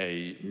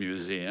a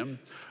museum.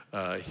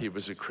 He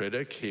was a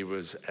critic. He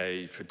was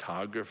a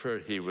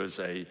photographer. He was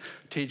a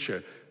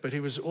teacher. But he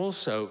was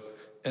also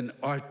an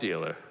art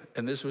dealer.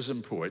 And this was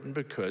important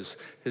because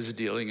his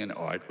dealing in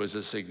art was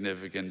a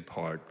significant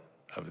part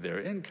of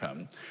their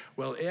income.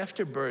 Well,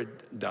 after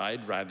Bert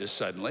died rather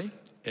suddenly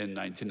in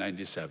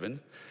 1997,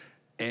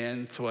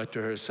 Ann thought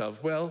to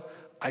herself, well,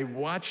 I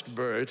watched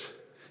Bert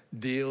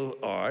deal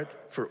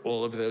art for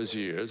all of those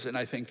years, and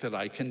I think that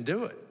I can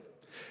do it.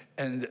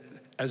 And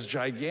as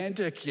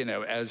gigantic,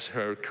 as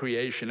her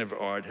creation of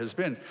art has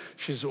been,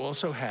 she's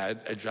also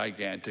had a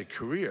gigantic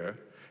career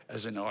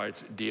as an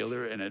art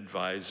dealer, an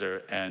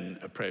advisor, and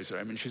appraiser.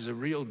 I mean, she's a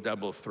real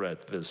double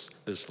threat,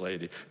 this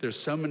lady. There's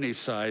so many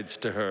sides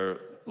to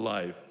her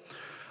life.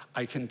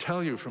 I can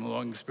tell you from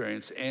long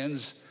experience,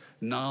 Ann's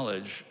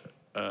knowledge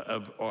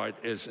of art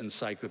is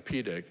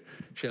encyclopedic.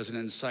 She has an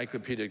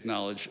encyclopedic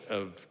knowledge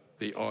of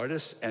the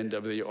artist and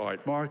of the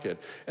art market.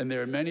 And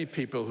there are many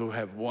people who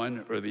have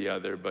one or the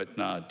other, but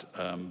not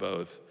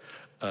both.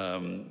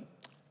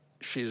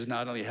 She's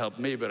not only helped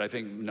me, but I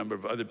think a number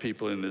of other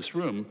people in this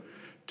room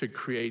to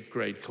create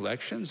great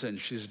collections, and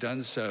she's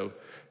done so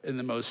in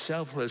the most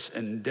selfless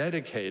and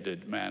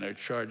dedicated manner,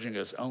 charging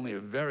us only a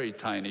very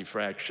tiny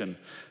fraction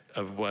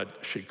of what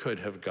she could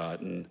have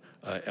gotten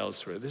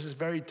elsewhere. This is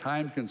very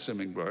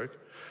time-consuming work.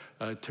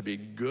 To be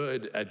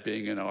good at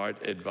being an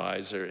art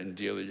advisor and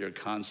dealer, you're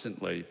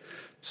constantly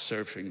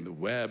surfing the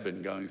web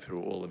and going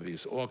through all of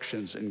these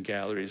auctions and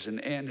galleries,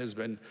 and Ann has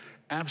been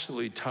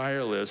absolutely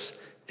tireless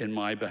in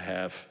my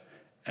behalf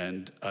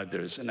and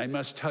others. And I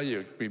must tell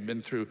you, we've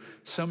been through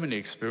so many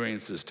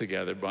experiences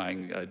together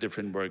buying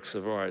different works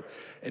of art,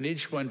 and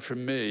each one for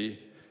me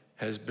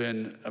has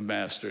been a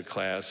master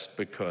class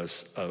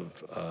because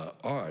of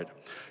art.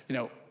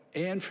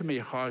 Ann for me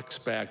harks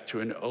back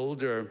to an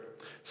older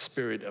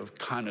spirit of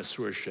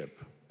connoisseurship.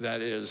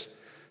 That is,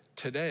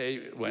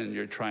 today, when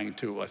you're trying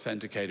to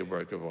authenticate a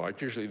work of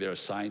art, usually there are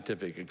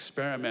scientific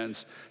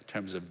experiments in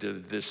terms of,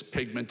 did this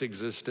pigment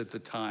exist at the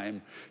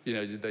time?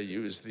 Did they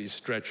use these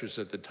stretchers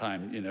at the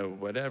time?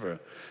 Whatever.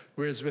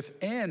 Whereas with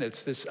Ann,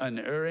 it's this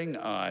unerring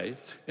eye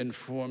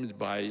informed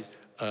by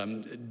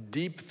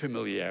deep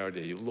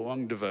familiarity,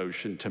 long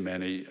devotion to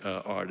many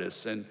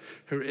artists. And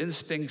her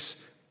instincts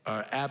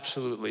are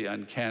absolutely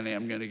uncanny.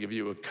 I'm going to give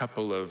you a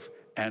couple of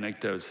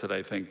anecdotes that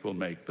I think will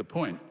make the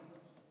point.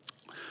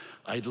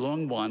 I'd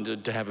long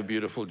wanted to have a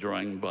beautiful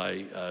drawing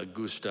by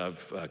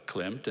Gustav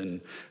Klimt,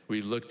 and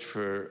we looked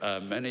for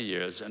many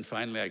years, and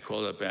finally I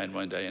called up Ann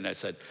one day and I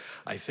said,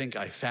 I think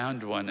I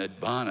found one at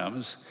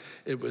Bonham's.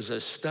 It was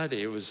a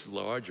study, it was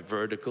large,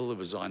 vertical, it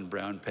was on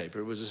brown paper.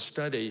 It was a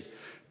study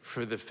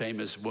for the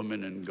famous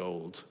Woman in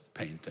Gold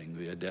painting,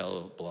 the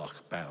Adele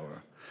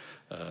Bloch-Bauer.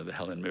 The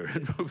Helen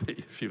Mirren movie,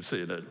 if you've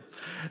seen it.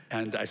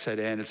 And I said,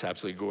 Ann, it's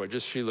absolutely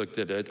gorgeous. She looked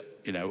at it,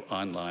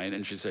 online,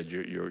 and she said,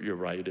 you're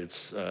right,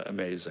 it's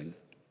amazing.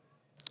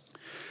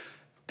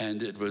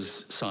 And it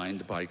was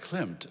signed by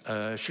Klimt.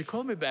 She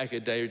called me back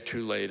a day or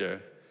two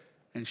later,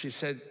 and she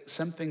said,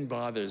 something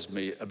bothers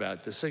me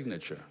about the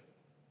signature.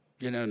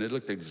 And it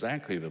looked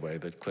exactly the way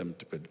that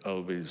Klimt would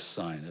always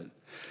sign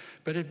it.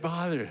 But it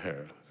bothered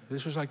her.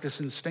 This was like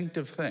this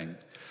instinctive thing.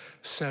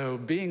 So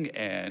being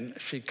Ann,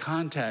 she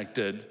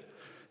contacted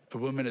a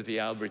woman at the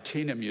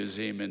Albertina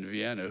Museum in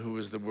Vienna who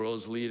was the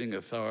world's leading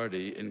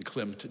authority in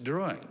Klimt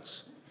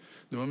drawings.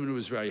 The woman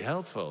was very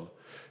helpful,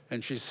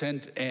 and she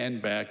sent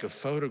Ann back a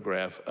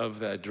photograph of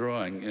that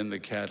drawing in the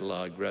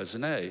catalog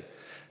raisonné,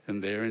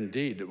 and there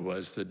indeed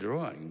was the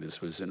drawing.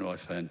 This was an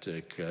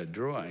authentic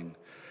drawing,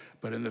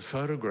 but in the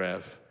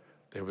photograph,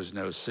 there was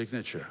no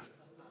signature.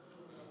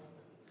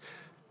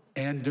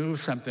 Ann knew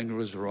something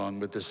was wrong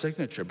with the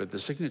signature, but the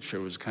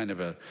signature was kind of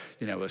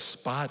a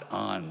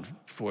spot-on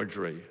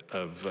forgery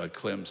of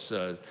Klimt's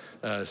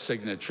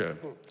signature.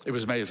 It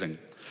was amazing.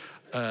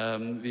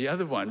 The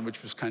other one,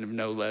 which was kind of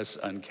no less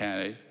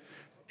uncanny,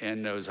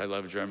 Ann knows I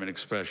love German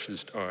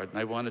expressionist art, and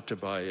I wanted to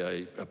buy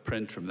a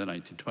print from the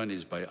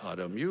 1920s by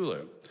Otto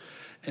Müller.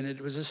 And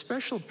it was a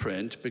special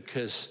print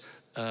because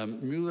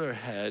Müller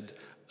had,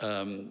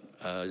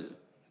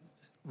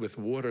 with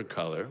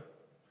watercolor,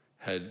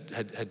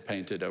 had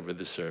painted over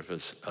the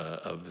surface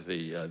of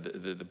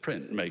the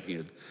print, making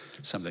it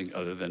something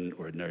other than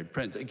ordinary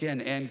print.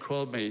 Again, Ann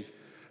called me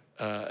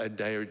a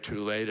day or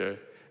two later,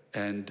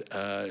 and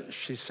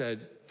she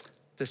said,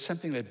 there's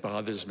something that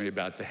bothers me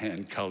about the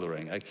hand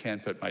coloring. I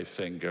can't put my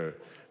finger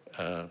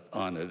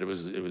on it. It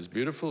was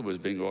beautiful. It was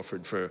being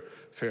offered for a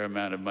fair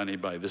amount of money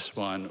by the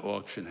Swan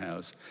auction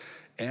house.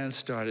 Ann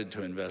started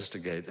to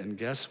investigate, and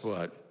guess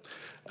what?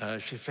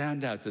 She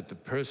found out that the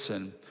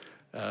person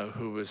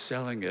who was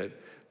selling it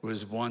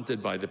was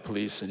wanted by the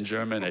police in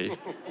Germany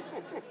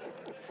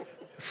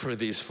for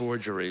these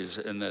forgeries,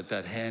 and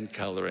that hand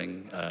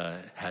coloring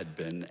had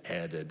been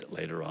added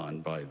later on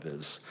by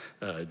this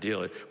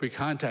dealer. We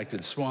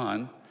contacted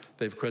Swan.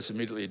 They, of course,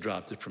 immediately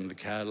dropped it from the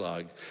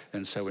catalog.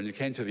 And so when you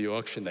came to the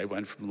auction, they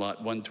went from lot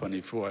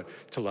 124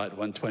 to lot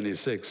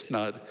 126,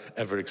 not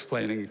ever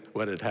explaining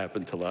what had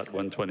happened to lot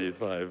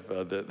 125,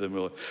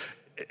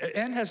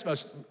 Ann has the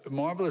most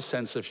marvelous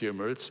sense of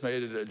humor. It's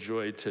made it a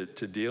joy to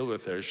deal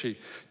with her. She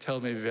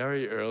told me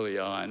very early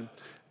on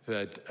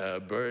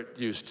that Bert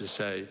used to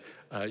say,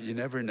 you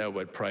never know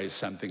what price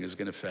something is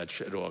going to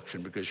fetch at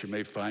auction, because you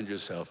may find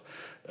yourself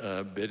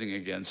bidding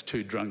against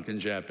two drunken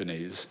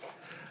Japanese.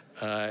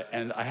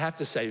 And I have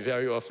to say,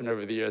 very often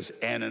over the years,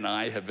 Ann and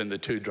I have been the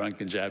two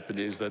drunken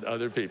Japanese that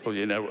other people,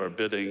 are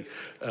bidding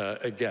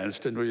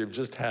against. And we've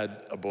just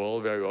had a ball.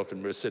 Very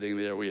often we're sitting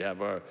there, we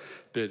have our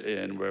bid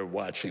in, we're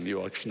watching the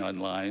auction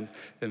online.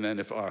 And then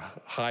if our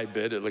high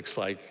bid, it looks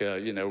like,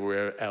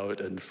 we're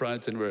out in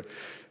front and we're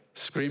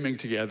screaming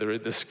together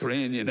at the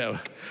screen,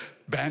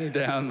 bang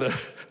down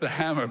the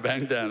hammer,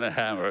 bang down the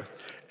hammer.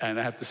 And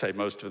I have to say,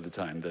 most of the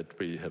time that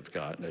we have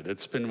gotten it.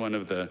 It's been one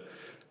of the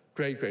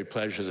great, great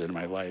pleasures in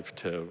my life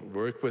to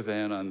work with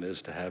Ann on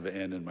this, to have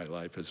Ann in my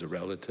life as a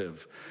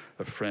relative,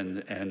 a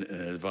friend, and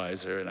an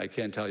advisor. And I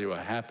can't tell you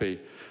how happy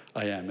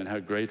I am and how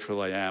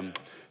grateful I am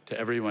to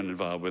everyone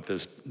involved with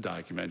this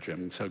documentary.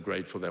 I'm so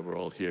grateful that we're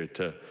all here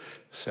to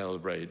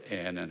celebrate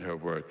Ann and her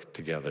work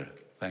together.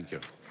 Thank you.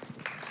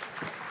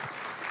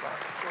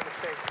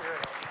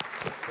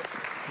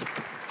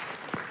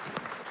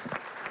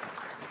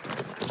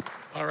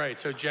 All right,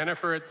 so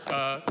Jennifer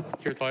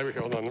here at the library,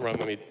 hold on,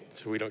 Ron,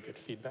 so we don't get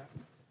feedback.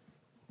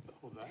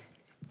 Hold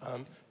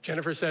that.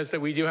 Jennifer says that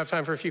we do have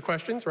time for a few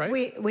questions,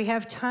 right? We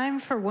have time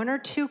for one or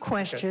two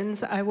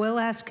questions. Okay. I will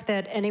ask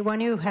that anyone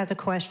who has a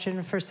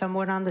question for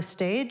someone on the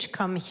stage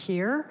come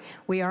here.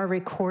 We are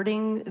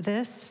recording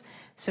this,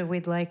 so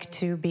we'd like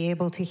to be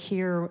able to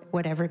hear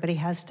what everybody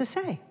has to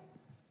say.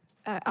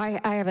 I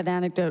have an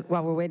anecdote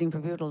while we're waiting for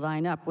people to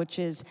line up, which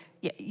is,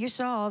 you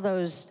saw all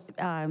those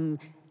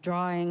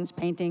drawings,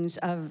 paintings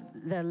of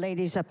the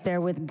ladies up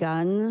there with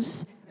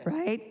guns,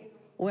 right?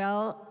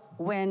 Well,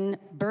 when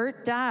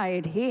Bert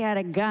died, he had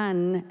a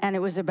gun, and it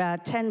was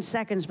about 10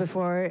 seconds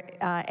before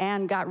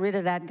Ann got rid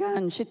of that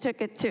gun. She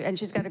took it to, and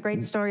she's got a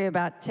great story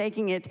about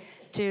taking it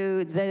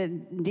to the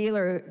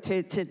dealer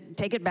to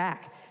take it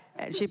back.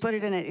 She put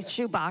it in a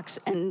shoebox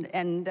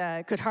and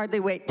could hardly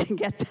wait to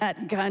get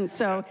that gun.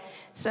 So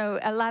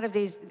a lot of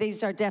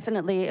these are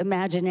definitely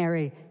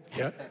imaginary.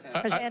 Yeah.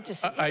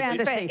 Fantasy.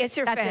 Fantasy. It's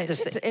your That's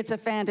fantasy. It's a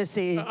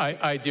fantasy.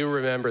 I do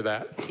remember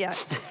that. Yeah.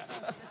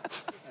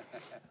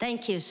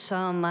 Thank you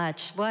so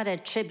much. What a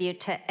tribute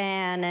to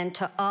Ann and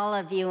to all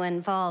of you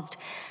involved.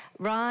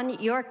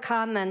 Ron, your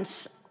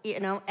comments,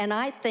 and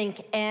I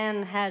think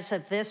Ann has a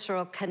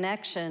visceral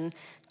connection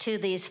to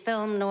these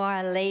film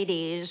noir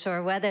ladies,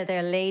 or whether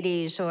they're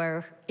ladies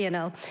or,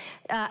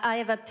 I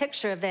have a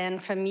picture of Ann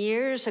from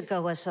years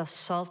ago as a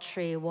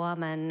sultry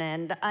woman,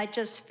 and I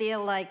just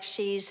feel like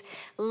she's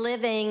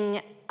living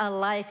a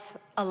life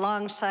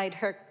alongside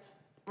her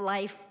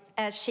life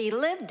as she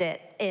lived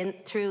it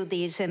through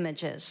these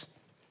images.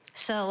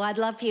 So I'd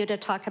love for you to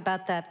talk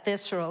about that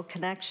visceral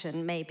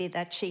connection, maybe,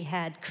 that she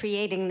had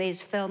creating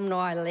these film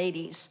noir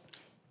ladies.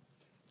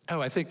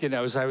 Oh, I think,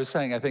 as I was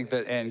saying, I think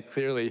that Ann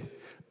clearly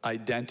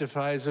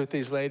identifies with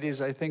these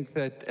ladies. I think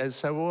that, as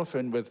so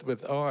often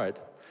with art,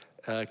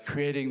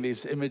 creating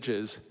these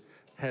images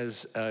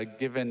has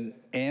given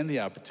Ann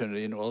the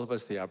opportunity, and all of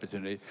us the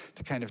opportunity,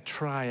 to kind of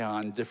try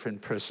on different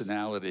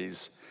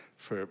personalities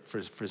for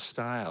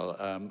style.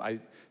 I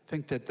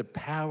think that the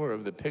power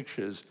of the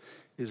pictures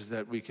is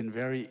that we can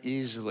very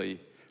easily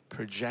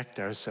project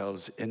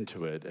ourselves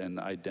into it and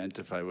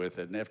identify with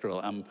it. And after all,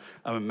 I'm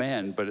a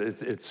man, but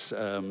it's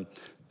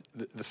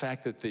the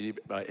fact that the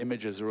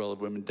images are all of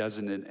women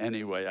doesn't in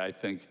any way, I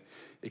think,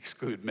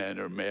 exclude men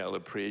or male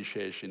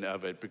appreciation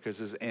of it,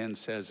 because as Ann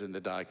says in the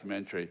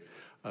documentary,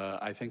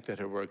 I think that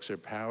her works are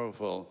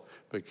powerful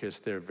because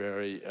they're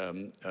very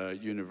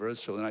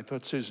universal. And I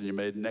thought, Susan, you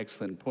made an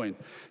excellent point.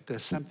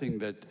 There's something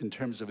that, in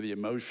terms of the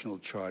emotional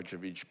charge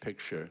of each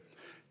picture,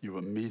 you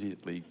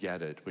immediately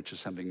get it, which is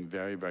something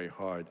very, very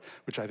hard,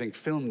 which I think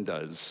film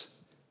does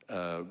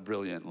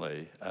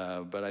brilliantly.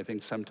 But I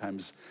think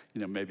sometimes,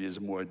 maybe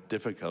is more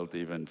difficult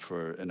even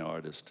for an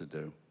artist to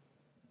do.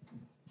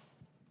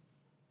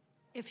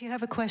 If you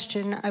have a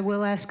question, I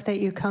will ask that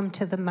you come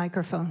to the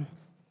microphone.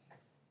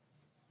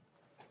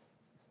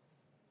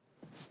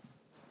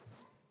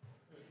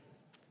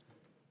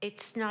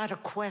 It's not a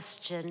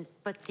question,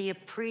 but the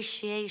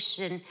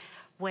appreciation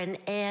when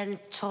Ann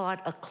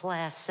taught a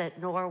class at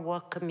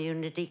Norwalk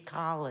Community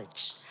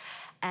College,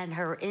 and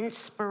her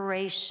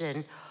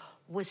inspiration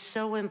was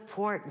so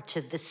important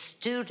to the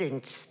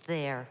students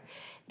there.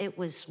 It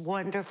was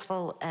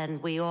wonderful,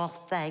 and we all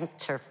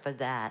thanked her for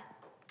that.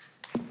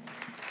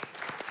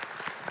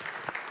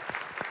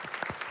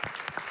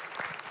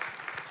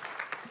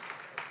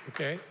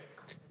 Okay.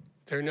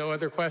 There are no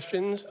other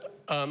questions.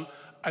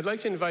 I'd like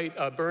to invite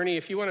Bernie,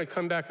 if you want to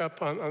come back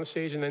up on the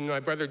stage, and then my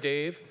brother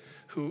Dave,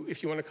 who,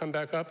 if you want to come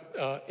back up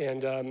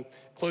and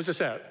close us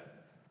out.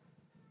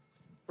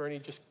 Bernie,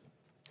 just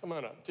come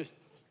on up. Just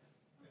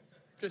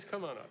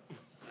come on up.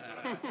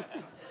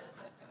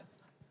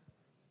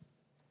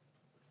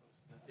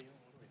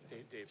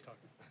 Dave's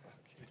talking.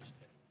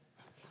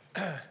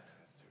 Okay,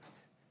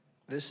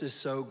 This is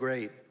so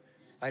great.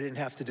 I didn't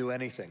have to do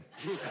anything.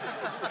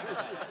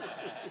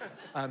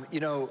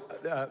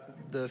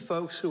 The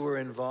folks who were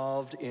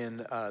involved in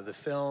the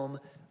film,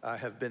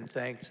 have been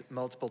thanked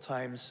multiple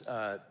times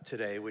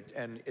today,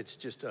 and it's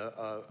just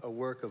a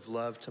work of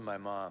love to my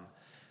mom.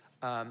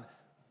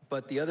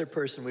 But the other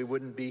person we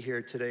wouldn't be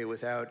here today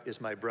without is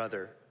my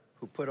brother,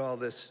 who put all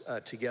this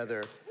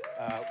together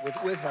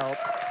with help.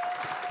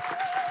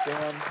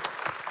 Dan.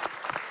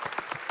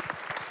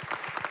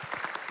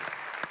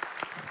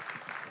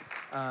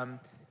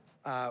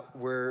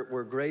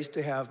 We're graced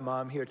to have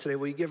Mom here today.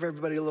 Will you give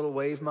everybody a little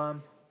wave,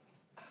 Mom?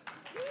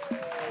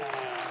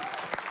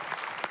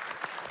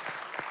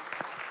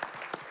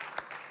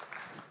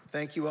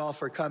 Thank you all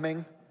for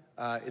coming.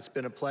 It's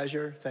been a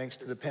pleasure. Thanks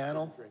to the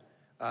panel.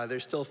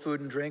 There's still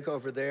food and drink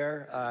over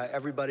there.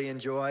 Everybody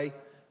enjoy.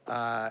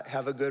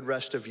 Have a good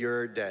rest of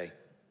your day.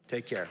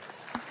 Take care.